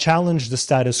that challenge the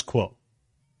status quo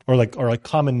or like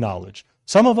common knowledge.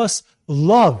 Some of us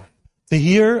love to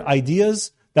hear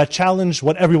ideas that challenge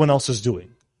what everyone else is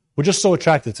doing. We're just so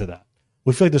attracted to that.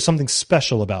 We feel like there's something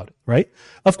special about it, right?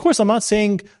 Of course, I'm not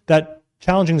saying that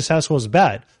challenging the status quo is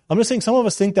bad. I'm just saying some of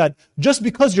us think that just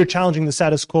because you're challenging the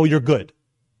status quo, you're good.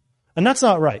 And that's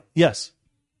not right. Yes.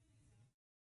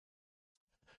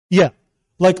 Yeah.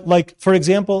 Like for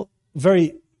example,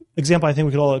 very example I think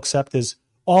we could all accept is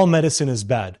all medicine is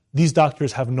bad. These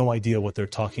doctors have no idea what they're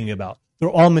talking about. They're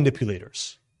all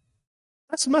manipulators.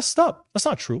 That's messed up. That's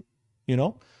not true. You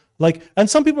know? Like, and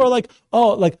some people are like,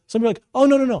 oh,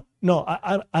 no,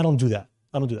 I don't do that.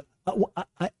 I don't do that.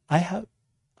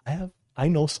 I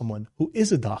know someone who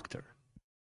is a doctor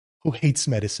who hates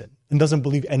medicine and doesn't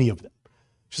believe any of them.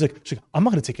 She's like, I'm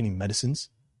not going to take any medicines.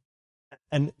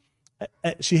 And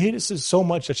she hated it so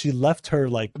much that she left her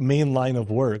like main line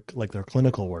of work, like their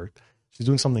clinical work. She's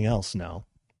doing something else now.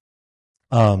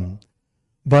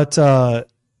 But there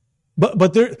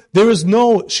is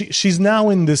no, she's now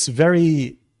in this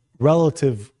very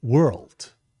relative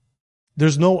world.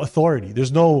 There's no authority.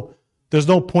 There's no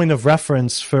point of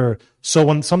reference for, so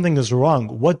when something is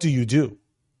wrong, what do you do?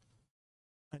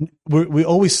 And we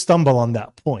always stumble on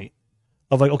that point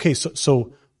of like, okay,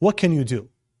 so what can you do?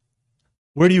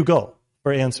 Where do you go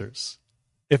for answers?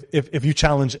 If you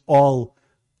challenge all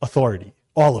authority,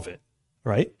 all of it,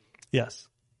 right? Yes.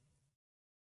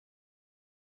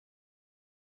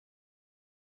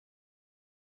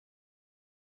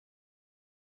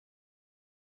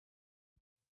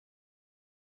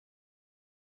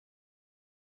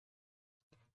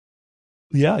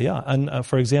 Yeah. And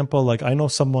for example, like I know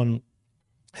someone,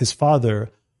 his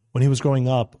father, when he was growing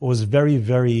up, was very,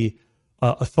 very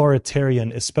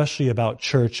authoritarian, especially about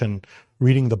church and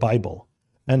reading the Bible.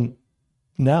 And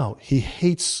now he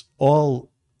hates all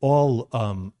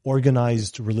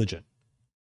organized religion.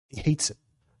 He hates it.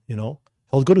 You know,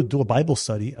 he'll go to do a Bible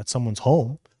study at someone's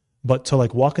home, but to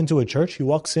like walk into a church, he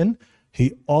walks in,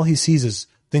 all he sees is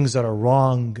things that are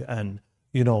wrong, and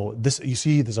you know, this, you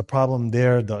see there's a problem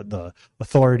there, the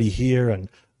authority here, and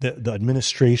the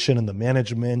administration and the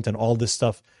management and all this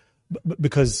stuff,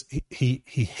 because he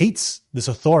hates this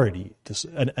authority.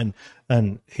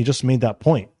 And he just made that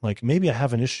point. Like, maybe I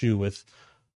have an issue with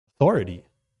authority.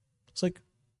 It's like,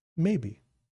 maybe,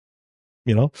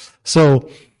 you know? So,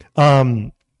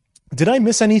 did I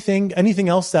miss anything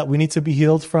else that we need to be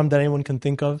healed from that anyone can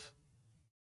think of?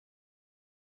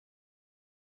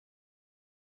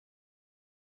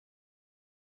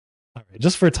 All right,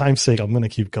 just for time's sake, I'm going to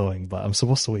keep going, but I'm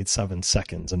supposed to wait 7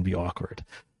 seconds and be awkward.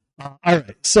 All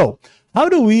right, so how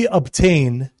do we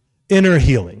obtain inner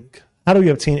healing? How do we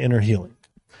obtain inner healing?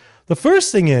 The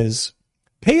first thing is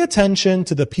pay attention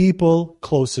to the people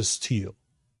closest to you.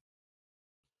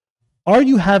 Are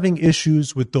you having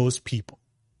issues with those people?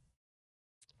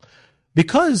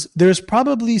 Because there's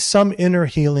probably some inner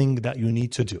healing that you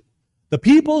need to do. The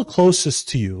people closest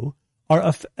to you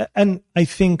are, and I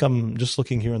think I'm just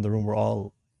looking here in the room, we're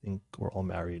all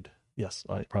married. Yes,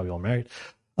 probably all married.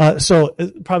 So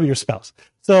probably your spouse.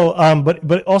 So,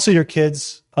 but also your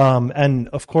kids, and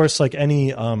of course, like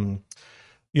any,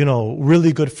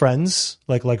 really good friends,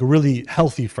 like really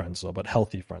healthy friends, but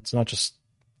healthy friends,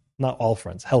 not all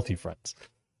friends, healthy friends.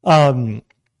 Can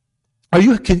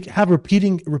have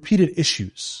repeated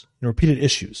issues,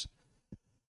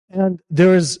 and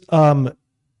there's,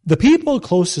 the people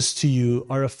closest to you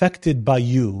are affected by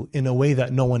you in a way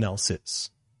that no one else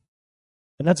is.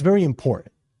 And that's very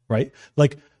important, right?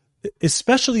 Like,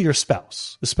 especially your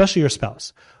spouse.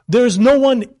 There's no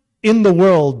one in the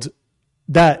world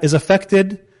that is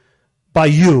affected by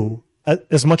you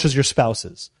as much as your spouse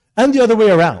is. And the other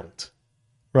way around,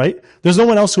 right? There's no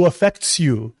one else who affects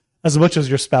you as much as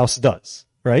your spouse does,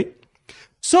 right?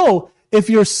 So, if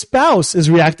your spouse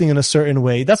is reacting in a certain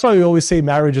way, that's why we always say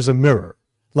marriage is a mirror.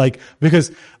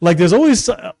 Because there's always,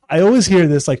 I always hear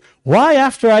this, like, why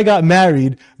after I got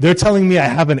married, they're telling me I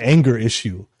have an anger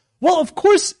issue. Well, of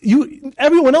course,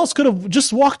 everyone else could have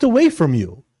just walked away from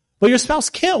you, but your spouse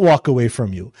can't walk away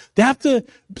from you. They have to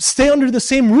stay under the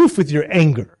same roof with your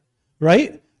anger,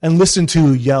 right? And listen to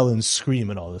you yell and scream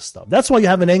and all this stuff. That's why you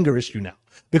have an anger issue now,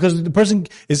 because the person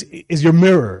is your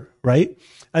mirror, right?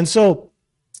 And so,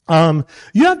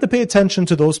 you have to pay attention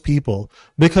to those people,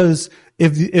 because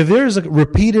if there's a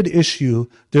repeated issue,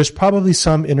 there's probably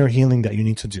some inner healing that you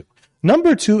need to do.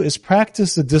 Number 2 is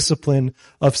practice the discipline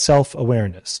of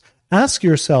self-awareness. Ask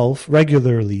yourself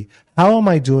regularly, how am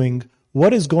I doing?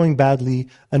 What is going badly?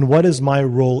 And what is my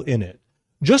role in it?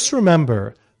 Just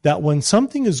remember that when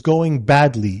something is going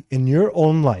badly in your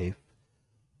own life,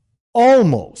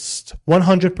 almost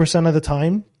 100% of the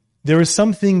time, there is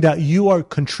something that you are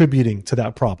contributing to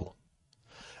that problem.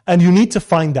 And you need to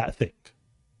find that thing.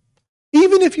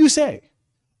 Even if you say,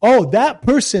 oh, that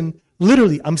person,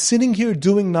 literally, I'm sitting here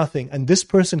doing nothing, and this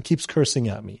person keeps cursing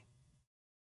at me.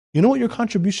 You know what your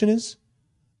contribution is?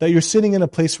 That you're sitting in a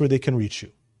place where they can reach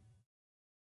you.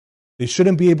 They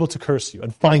shouldn't be able to curse you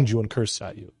and find you and curse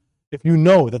at you. If you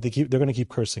know that they're going to keep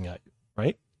cursing at you,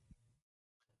 right?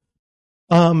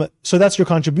 So that's your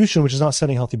contribution, which is not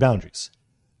setting healthy boundaries.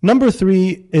 Number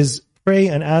 3 is pray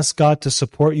and ask God to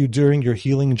support you during your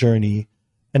healing journey.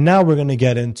 And now we're going to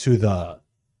get into the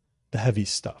heavy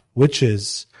stuff, which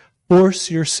is force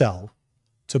yourself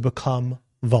to become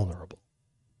vulnerable.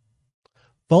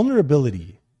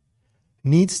 Vulnerability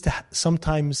needs to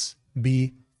sometimes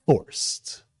be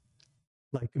forced.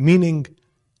 Like, meaning,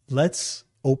 let's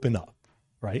open up,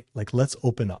 right? Like, let's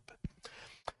open up.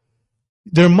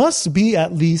 There must be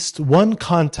at least one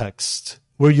context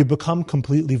where you become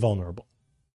completely vulnerable.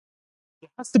 There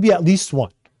has to be at least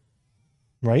one,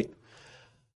 right?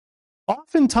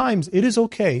 Oftentimes, it is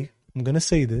okay, I'm going to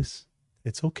say this,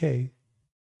 it's okay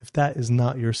if that is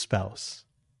not your spouse.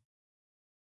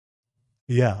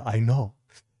 Yeah, I know.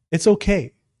 It's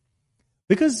okay.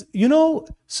 Because,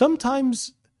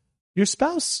 sometimes your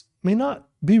spouse may not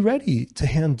be ready to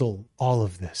handle all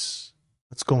of this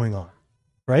that's going on,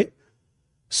 right?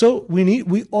 So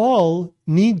we all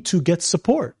need to get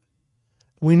support.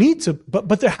 We need to,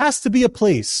 but there has to be a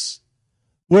place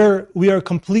where we are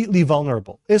completely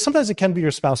vulnerable. Sometimes it can be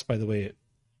your spouse, by the way.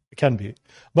 It can be.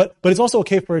 But it's also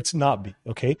okay for it to not be,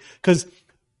 okay? Because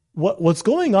what's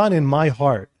going on in my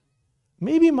heart,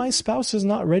 maybe my spouse is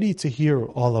not ready to hear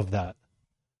all of that.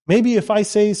 Maybe if I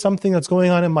say something that's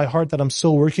going on in my heart that I'm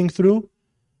still working through,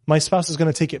 my spouse is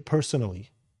going to take it personally,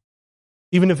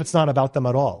 even if it's not about them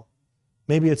at all.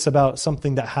 Maybe it's about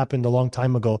something that happened a long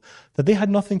time ago that they had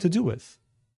nothing to do with.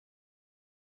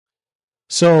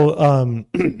 So,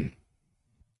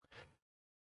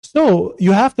 so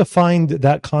you have to find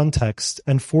that context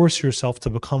and force yourself to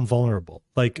become vulnerable.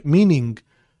 Like, meaning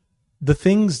the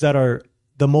things that are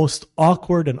the most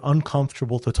awkward and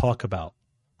uncomfortable to talk about.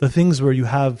 The things where you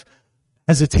have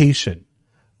hesitation,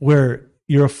 where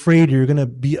you're afraid you're going to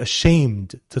be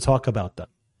ashamed to talk about them.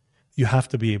 You have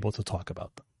to be able to talk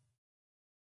about them.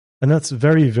 And that's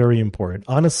very, very important.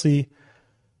 Honestly,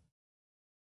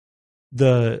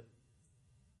 I'm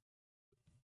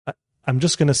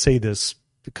just going to say this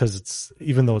because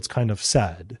even though it's kind of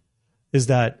sad, is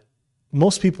that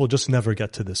most people just never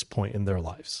get to this point in their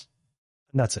lives.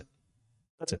 And that's it.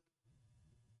 That's it.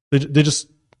 They just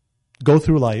go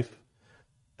through life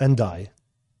and die.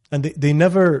 And they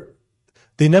never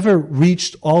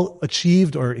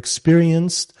achieved or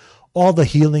experienced all the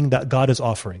healing that God is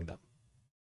offering them.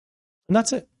 And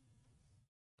that's it.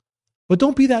 But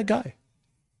don't be that guy.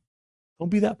 Don't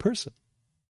be that person.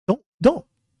 Don't.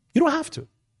 You don't have to.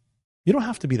 You don't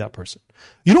have to be that person.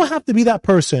 You don't have to be that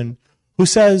person who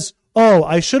says, oh,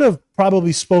 I should have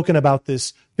probably spoken about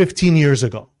this 15 years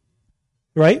ago.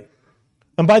 Right?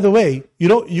 And by the way,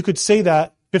 you could say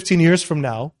that 15 years from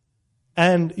now,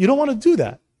 and you don't want to do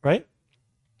that, right?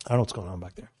 I don't know what's going on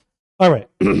back there. All right.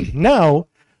 Now,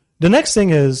 the next thing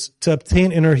is to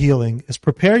obtain inner healing is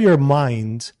prepare your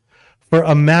mind for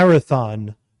a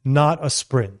marathon, not a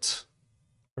sprint.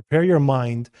 Prepare your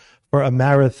mind for a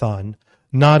marathon,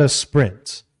 not a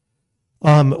sprint.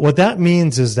 What that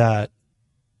means is that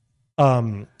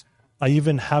I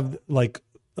even have like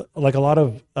a lot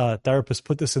of therapists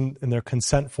put this in their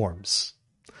consent forms.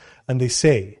 And they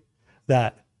say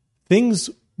that things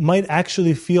might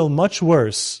actually feel much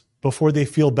worse before they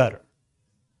feel better.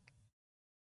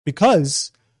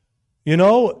 Because,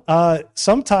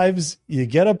 sometimes you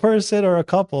get a person or a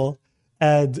couple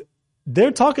and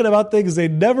they're talking about things they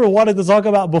never wanted to talk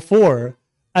about before.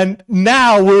 And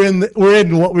now we're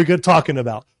in what we're talking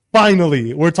about.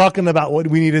 Finally, we're talking about what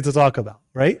we needed to talk about,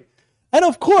 right? And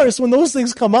of course, when those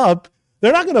things come up,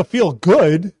 they're not going to feel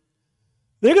good.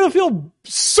 They're going to feel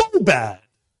so bad,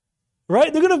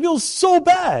 right? They're going to feel so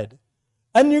bad.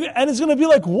 And it's going to be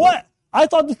like, what? I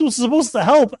thought this was supposed to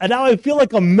help, and now I feel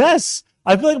like a mess.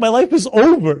 I feel like my life is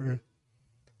over.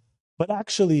 But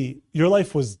actually, your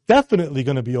life was definitely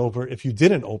going to be over if you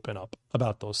didn't open up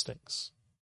about those things,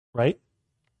 right?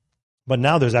 But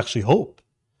now there's actually hope.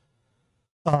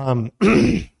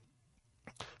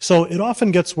 So it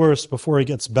often gets worse before it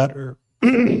gets better.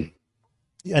 And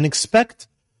expect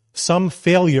some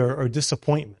failure or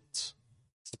disappointment.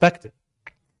 Expect it.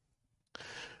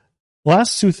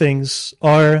 Last two things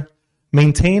are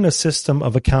maintain a system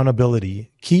of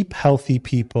accountability. Keep healthy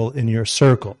people in your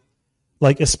circle.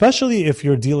 Like, especially if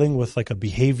you're dealing with like a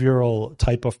behavioral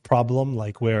type of problem,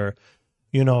 like where,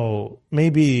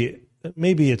 maybe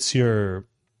it's your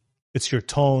It's your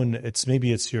tone.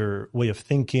 Maybe it's your way of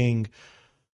thinking.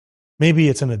 Maybe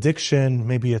it's an addiction.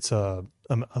 Maybe it's a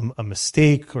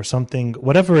mistake or something.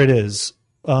 Whatever it is,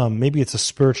 maybe it's a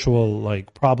spiritual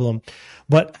problem.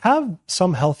 But have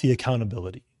some healthy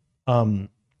accountability. I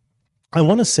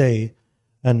want to say,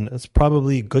 and it's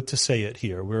probably good to say it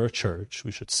here. We're a church.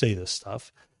 We should say this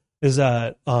stuff. Is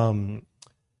that are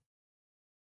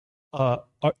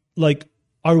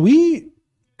we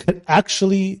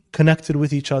actually connected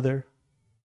with each other?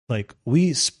 Like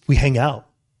we hang out.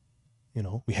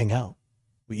 We hang out,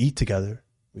 we eat together,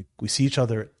 we see each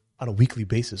other on a weekly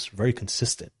basis, very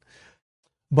consistent.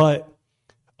 But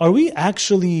are we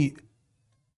actually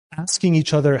asking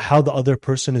each other how the other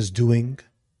person is doing?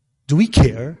 Do we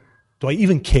care? Do I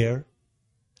even care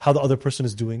how the other person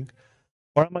is doing?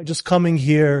 Or am I just coming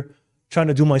here trying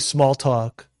to do my small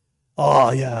talk?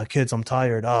 Oh yeah, kids, I'm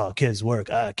tired. Oh, kids work.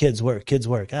 Kids work.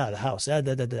 The house. Da,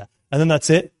 da, da, da. And then that's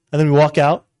it. And then we walk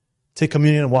out, take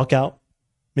communion and walk out.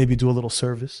 Maybe do a little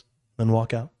service, then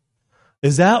walk out.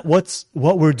 Is that what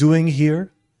we're doing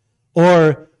here?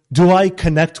 Or do I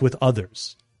connect with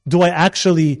others? Do I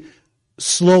actually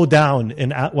slow down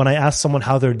and when I ask someone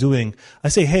how they're doing, I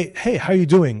say, hey, how are you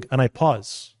doing? And I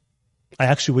pause. I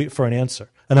actually wait for an answer,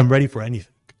 and I'm ready for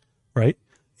anything, right?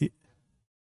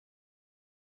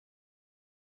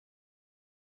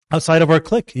 Outside of our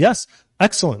clique, yes,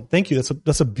 excellent, thank you.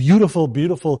 That's a beautiful,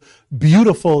 beautiful,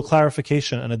 beautiful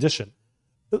clarification and addition.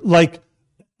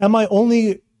 Am I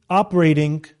only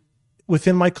operating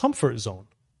within my comfort zone?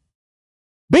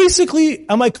 Basically,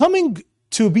 am I coming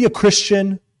to be a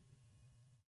Christian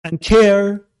and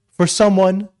care for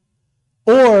someone?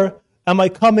 Or am I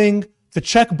coming to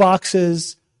check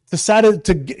boxes,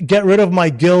 to get rid of my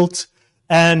guilt,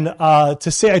 and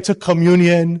to say I took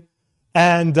communion,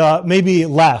 and maybe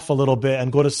laugh a little bit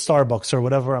and go to Starbucks or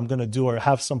whatever I'm going to do, or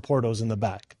have some Portos in the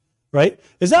back, right?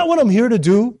 Is that what I'm here to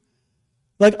do?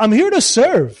 I'm here to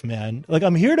serve, man.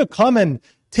 I'm here to come and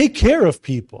take care of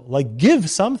people. Give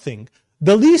something.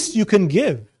 The least you can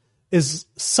give is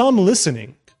some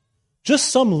listening. Just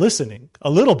some listening. A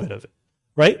little bit of it,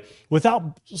 right?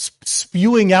 Without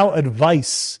spewing out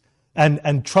advice and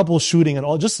troubleshooting and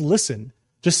all. Just listen.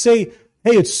 Just say,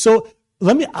 hey,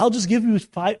 I'll just give you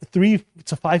 3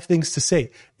 to 5 things to say.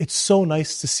 It's so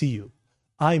nice to see you.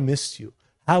 I missed you.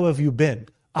 How have you been?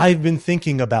 I've been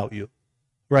thinking about you,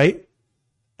 right?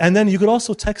 And then you could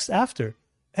also text after,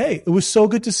 hey, it was so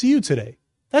good to see you today.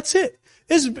 That's it.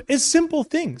 It's simple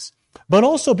things. But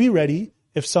also be ready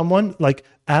if someone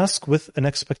ask with an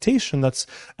expectation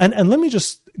and let me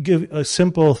just give a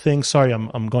simple thing. Sorry,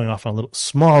 I'm going off on a little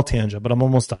small tangent, but I'm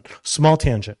almost done. Small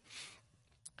tangent.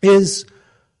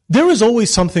 There is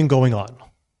always something going on.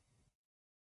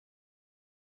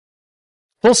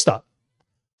 Full stop.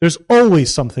 There's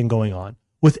always something going on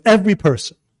with every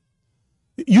person.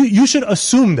 You should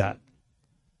assume that.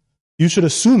 You should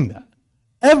assume that.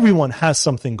 Everyone has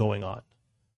something going on.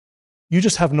 You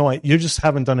just haven't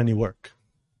done any work.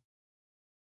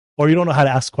 Or you don't know how to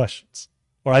ask questions.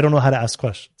 Or I don't know how to ask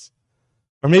questions.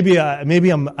 Or maybe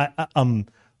I'm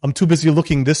too busy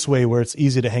looking this way where it's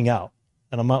easy to hang out,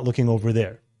 and I'm not looking over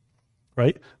there.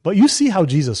 Right? But you see how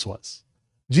Jesus was.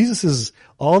 Jesus is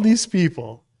all these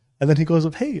people, and then he goes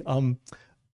up, hey,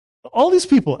 all these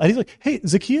people, and he's like, hey,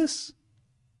 Zacchaeus,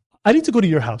 I need to go to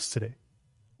your house today.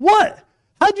 What?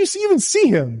 How'd you even see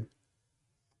him?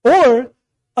 Or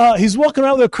he's walking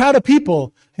around with a crowd of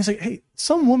people. He's like, hey,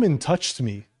 some woman touched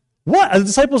me. What? And the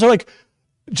disciples are like,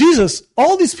 Jesus,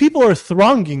 all these people are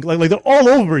thronging, like they're all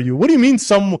over you. What do you mean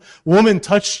some woman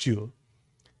touched you?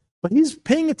 But he's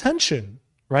paying attention,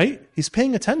 right? He's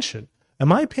paying attention.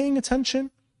 Am I paying attention?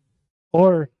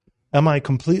 Or am I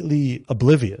completely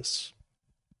oblivious?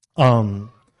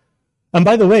 And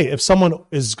by the way, if someone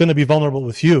is going to be vulnerable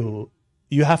with you,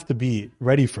 you have to be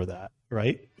ready for that,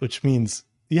 right? Which means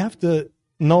you have to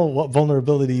know what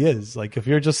vulnerability is.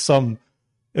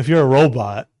 If you're a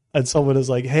robot and someone is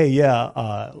like, hey,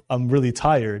 yeah, I'm really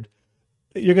tired,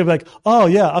 you're going to be like, oh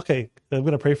yeah, okay, I'm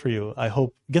going to pray for you. I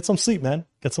hope, get some sleep, man.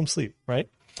 Get some sleep, right?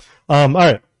 All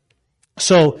right.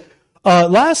 So,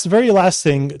 very last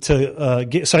thing to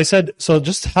get, so I said,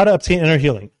 just how to obtain inner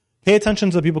healing. Pay attention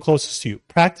to the people closest to you.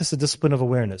 Practice the discipline of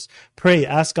awareness. Pray,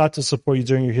 ask God to support you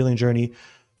during your healing journey.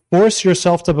 Force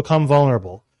yourself to become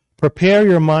vulnerable. Prepare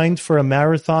your mind for a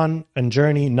marathon and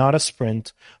journey, not a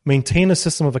sprint. Maintain a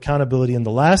system of accountability. And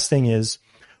the last thing is,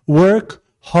 work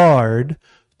hard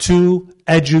to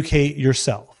educate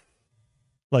yourself.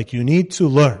 You need to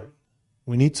learn.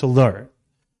 We need to learn.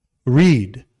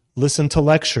 Read, listen to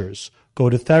lectures, go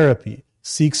to therapy,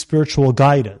 seek spiritual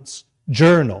guidance,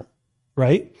 journal,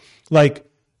 right?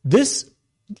 This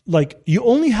like, you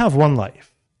only have one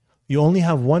life. You only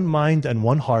have one mind and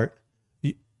one heart.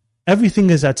 Everything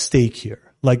is at stake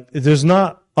here. Like, there's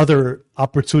not other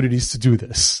opportunities to do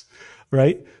this,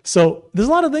 right? So there's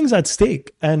a lot of things at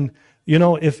stake. And,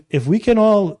 if we can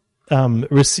all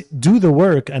do the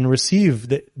work and receive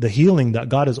the healing that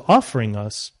God is offering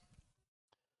us,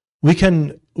 we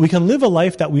can live a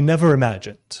life that we never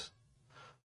imagined.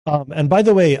 And by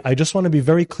the way, I just want to be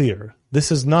very clear.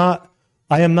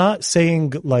 I am not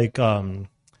saying like,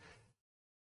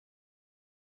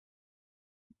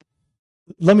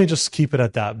 let me just keep it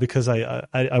at that, because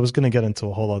I was going to get into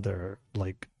a whole other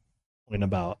like point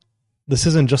about, this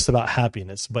isn't just about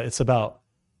happiness, but it's about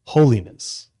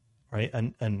holiness, right?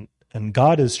 And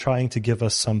God is trying to give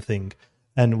us something,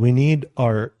 and we need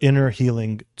our inner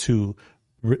healing to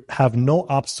have no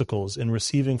obstacles in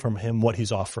receiving from Him what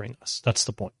He's offering us. That's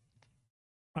the point.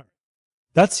 All right.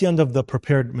 That's the end of the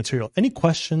prepared material. Any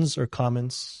questions or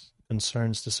comments,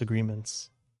 concerns, disagreements?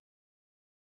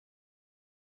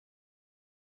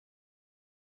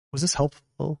 Was this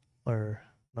helpful or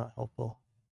not helpful?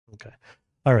 Okay.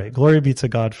 All right. Glory be to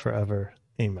God forever.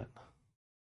 Amen.